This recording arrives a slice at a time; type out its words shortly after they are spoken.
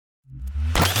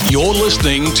You're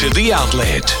listening to The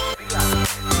Outlet.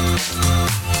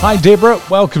 Hi Deborah,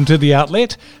 welcome to The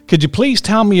Outlet. Could you please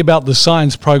tell me about the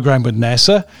science program with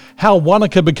NASA, how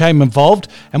Wanaka became involved,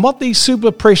 and what the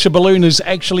super pressure balloon is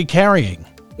actually carrying?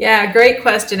 Yeah, great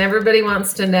question. Everybody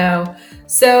wants to know.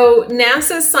 So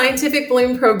NASA's scientific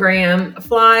balloon program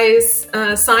flies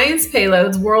science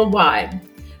payloads worldwide.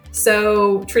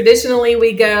 So traditionally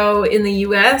we go in the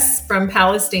U.S. from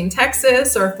Palestine,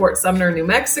 Texas, or Fort Sumner, New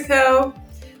Mexico.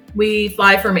 We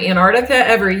fly from Antarctica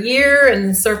every year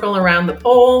and circle around the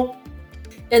pole.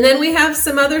 And then we have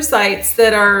some other sites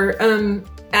that are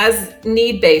as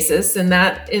need basis, and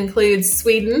that includes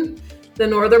Sweden, the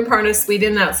northern part of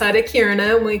Sweden outside of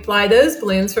Kiruna. And we fly those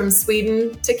balloons from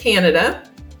Sweden to Canada.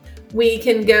 We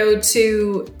can go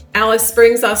to Alice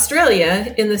Springs,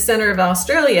 Australia, in the center of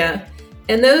Australia.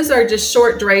 And those are just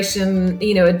short duration,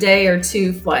 a day or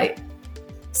two flight.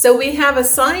 So we have a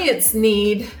science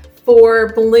need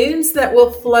for balloons that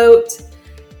will float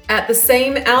at the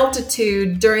same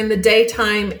altitude during the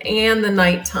daytime and the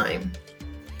nighttime.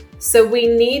 So we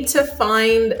need to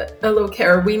find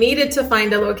we needed to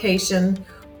find a location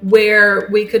where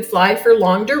we could fly for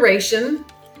long duration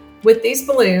with these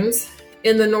balloons.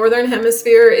 In the Northern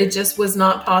Hemisphere, it just was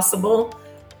not possible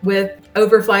with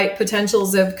overflight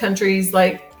potentials of countries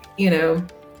like,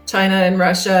 China and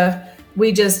Russia.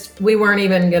 We weren't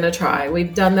even going to try.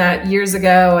 We've done that years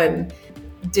ago and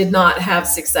did not have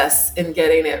success in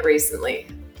getting it recently.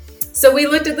 So we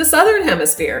looked at the Southern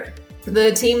Hemisphere.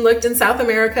 The team looked in South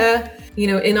America,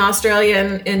 in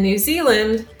Australia and New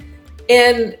Zealand.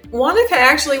 And Wanaka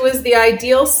actually was the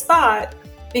ideal spot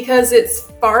because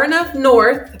it's far enough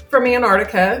north from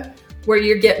Antarctica where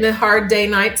you're getting a hard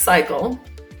day-night cycle.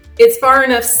 It's far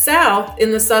enough south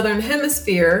in the Southern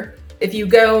Hemisphere. If you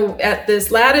go at this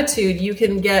latitude, you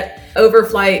can get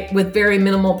overflight with very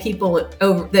minimal people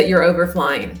that you're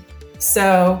overflying.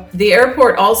 So the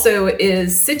airport also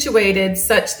is situated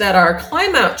such that our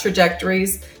climb out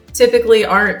trajectories typically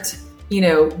aren't,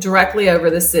 directly over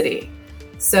the city.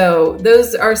 So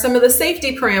those are some of the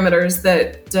safety parameters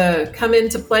that come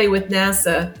into play with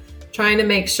NASA, trying to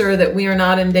make sure that we are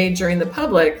not endangering the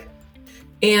public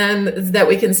and that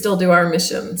we can still do our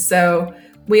mission. So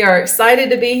we are excited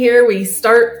to be here. We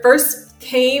first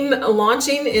came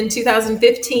launching in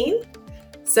 2015.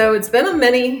 So it's been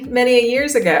many, many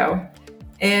years ago.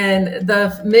 And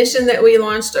the mission that we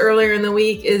launched earlier in the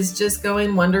week is just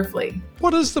going wonderfully.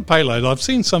 What is the payload? I've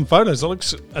seen some photos. It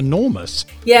looks enormous.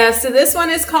 Yeah, so this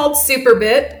one is called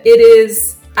Superbit. It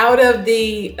is out of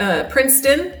the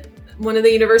Princeton, one of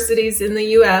the universities in the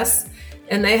U.S.,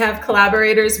 and they have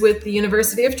collaborators with the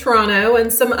University of Toronto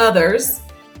and some others.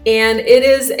 And it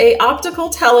is an optical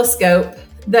telescope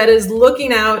that is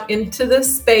looking out into the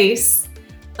space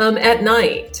at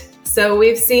night. So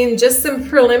we've seen just some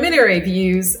preliminary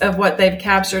views of what they've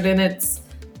captured, and it's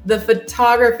the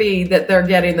photography that they're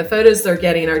getting, the photos they're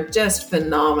getting are just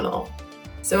phenomenal.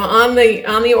 So on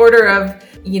the order of,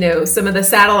 some of the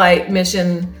satellite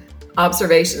mission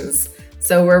observations.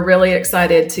 So we're really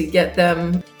excited to get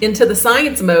them into the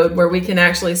science mode where we can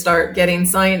actually start getting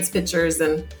science pictures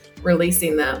and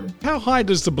releasing them. How high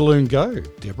does the balloon go,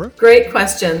 Deborah? Great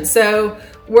question. So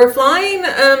we're flying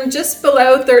just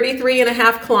below 33 and a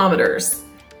half kilometers.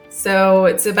 So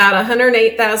it's about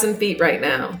 108,000 feet right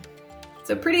now.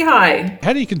 So pretty high.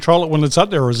 How do you control it when it's up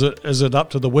there, or is it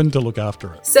up to the wind to look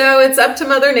after it? So it's up to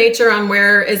Mother Nature on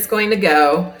where it's going to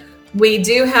go. We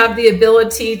do have the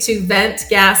ability to vent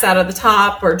gas out of the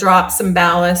top or drop some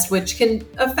ballast, which can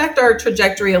affect our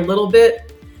trajectory a little bit.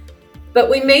 But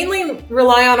we mainly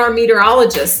rely on our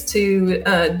meteorologists to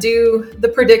do the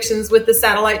predictions with the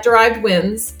satellite-derived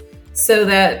winds so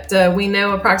that we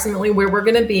know approximately where we're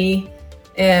going to be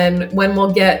and when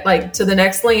we'll get to the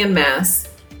next landmass.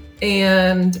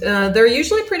 And they're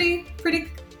usually pretty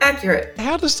accurate.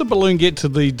 How does the balloon get to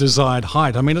the desired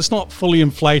height? I mean, it's not fully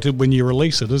inflated when you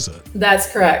release it, is it? That's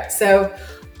correct. So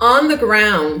on the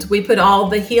ground, we put all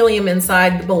the helium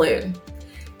inside the balloon.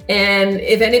 And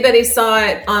if anybody saw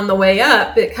it on the way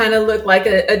up, it kind of looked like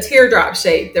a teardrop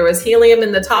shape. There was helium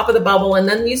in the top of the bubble, and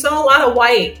then you saw a lot of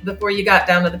white before you got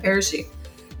down to the parachute.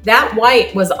 That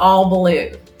white was all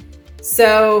balloon.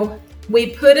 So we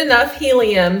put enough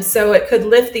helium so it could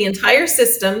lift the entire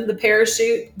system, the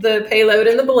parachute, the payload,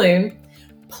 and the balloon,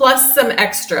 plus some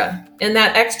extra. And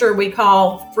that extra we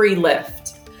call free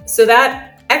lift. So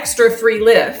that extra free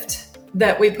lift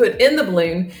that we put in the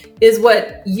balloon is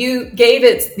what you gave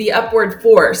it the upward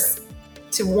force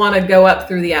to want to go up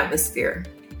through the atmosphere.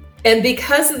 And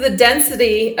because of the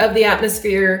density of the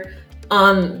atmosphere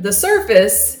on the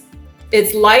surface,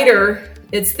 it's lighter,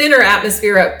 it's thinner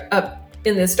atmosphere up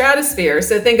in the stratosphere.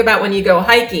 So think about when you go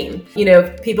hiking.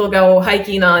 People go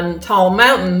hiking on tall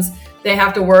mountains, they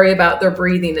have to worry about their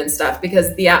breathing and stuff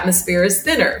because the atmosphere is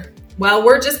thinner. Well,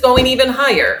 we're just going even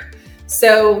higher.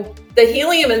 So the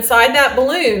helium inside that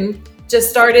balloon just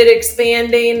started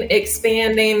expanding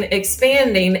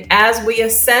as we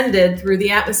ascended through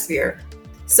the atmosphere.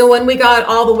 So when we got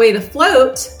all the way to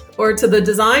float, or to the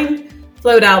design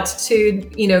float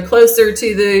altitude, closer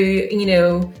to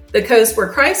the coast where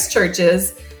Christchurch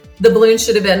is, the balloon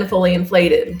should have been fully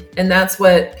inflated. And that's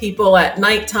what people at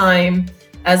nighttime,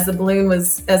 as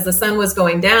the sun was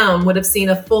going down, would have seen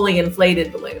a fully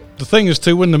inflated balloon. The thing is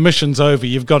too, when the mission's over,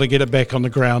 you've got to get it back on the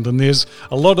ground, and there's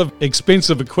a lot of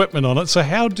expensive equipment on it. So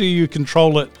how do you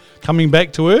control it coming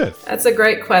back to Earth? That's a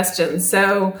great question.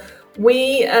 So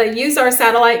we use our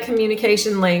satellite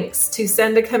communication links to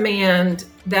send a command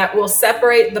that will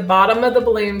separate the bottom of the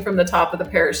balloon from the top of the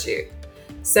parachute.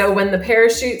 So when the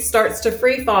parachute starts to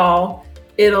free fall,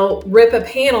 it'll rip a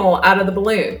panel out of the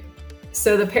balloon.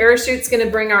 So the parachute's going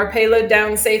to bring our payload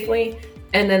down safely,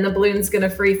 and then the balloon's going to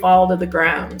free fall to the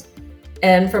ground.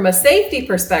 And from a safety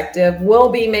perspective, we'll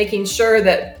be making sure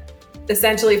that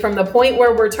essentially from the point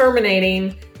where we're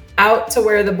terminating out to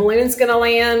where the balloon's going to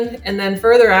land, and then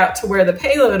further out to where the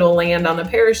payload will land on the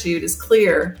parachute is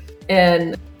clear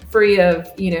and free of,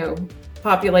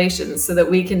 populations, so that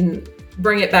we can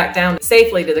bring it back down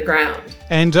safely to the ground.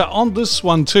 And on this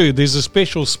one too, there's a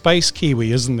special Space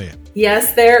Kiwi, isn't there?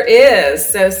 Yes, there is.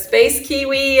 So Space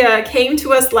Kiwi came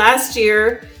to us last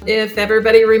year. If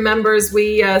everybody remembers,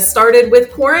 we started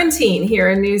with quarantine here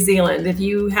in New Zealand. If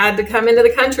you had to come into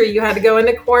the country, you had to go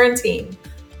into quarantine.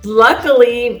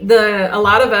 Luckily, a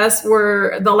lot of us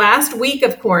were the last week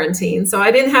of quarantine, so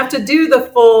I didn't have to do the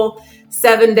full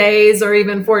 7 days or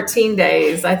even 14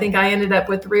 days. I think I ended up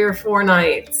with 3 or 4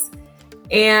 nights.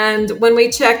 And when we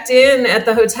checked in at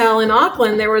the hotel in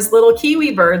Auckland, there was little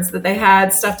kiwi birds that they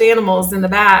had, stuffed animals in the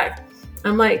bag.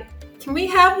 I'm like, can we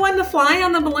have one to fly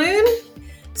on the balloon?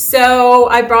 So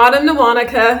I brought him to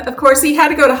Wanaka. Of course, he had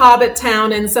to go to Hobbit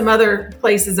Town and some other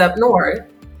places up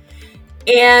north.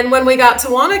 And when we got to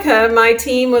Wanaka, my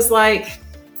team was like,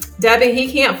 Debbie, he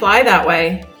can't fly that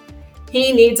way.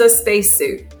 He needs a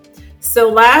spacesuit. So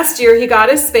last year he got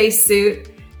his spacesuit,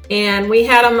 and we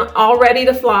had him all ready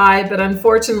to fly, but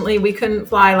unfortunately we couldn't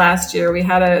fly last year. We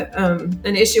had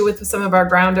an issue with some of our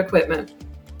ground equipment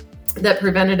that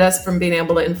prevented us from being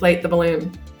able to inflate the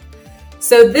balloon.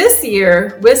 So this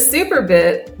year with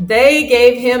Superbit, they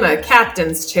gave him a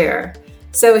captain's chair.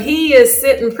 So he is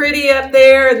sitting pretty up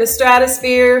there in the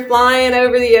stratosphere, flying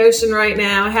over the ocean right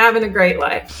now, having a great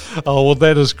life. Oh, well,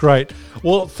 that is great.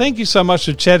 Well, thank you so much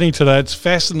for chatting today. It's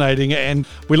fascinating, and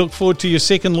we look forward to your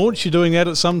second launch. You're doing that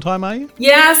at some time, are you?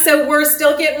 Yeah, so we're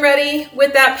still getting ready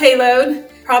with that payload,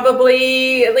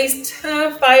 probably at least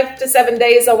 5 to 7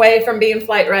 days away from being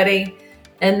flight ready.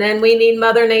 And then we need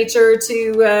Mother Nature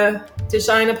to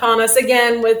shine upon us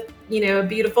again with, a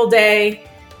beautiful day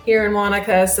here in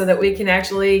Wanaka, so that we can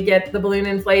actually get the balloon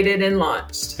inflated and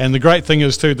launched. And the great thing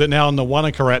is too that now on the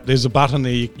Wanaka app, there's a button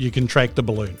there you can track the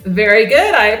balloon. Very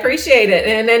good. I appreciate it.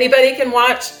 And anybody can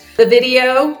watch the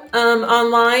video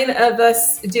online of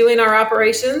us doing our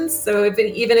operations. So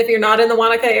even if you're not in the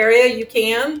Wanaka area, you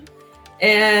can.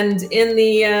 And in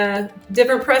the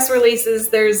different press releases,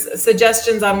 there's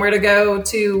suggestions on where to go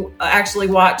to actually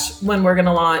watch when we're going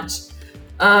to launch.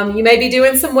 You may be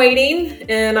doing some waiting,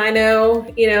 and I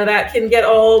know, that can get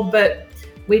old, but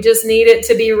we just need it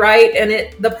to be right, and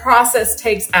the process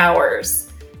takes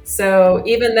hours. So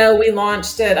even though we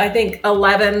launched at, I think,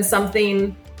 11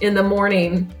 something in the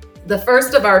morning, the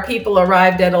first of our people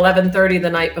arrived at 11:30 the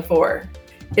night before.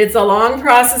 It's a long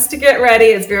process to get ready.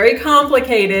 It's very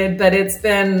complicated, but it's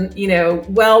been,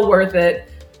 well worth it.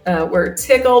 We're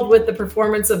tickled with the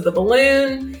performance of the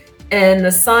balloon. And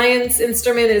the science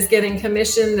instrument is getting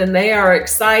commissioned, and they are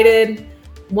excited.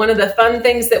 One of the fun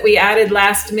things that we added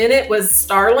last minute was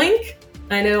Starlink.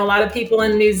 I know a lot of people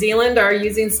in New Zealand are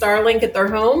using Starlink at their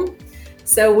home.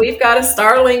 So we've got a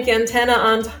Starlink antenna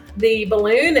on the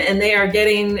balloon, and they are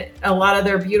getting a lot of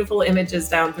their beautiful images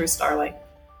down through Starlink.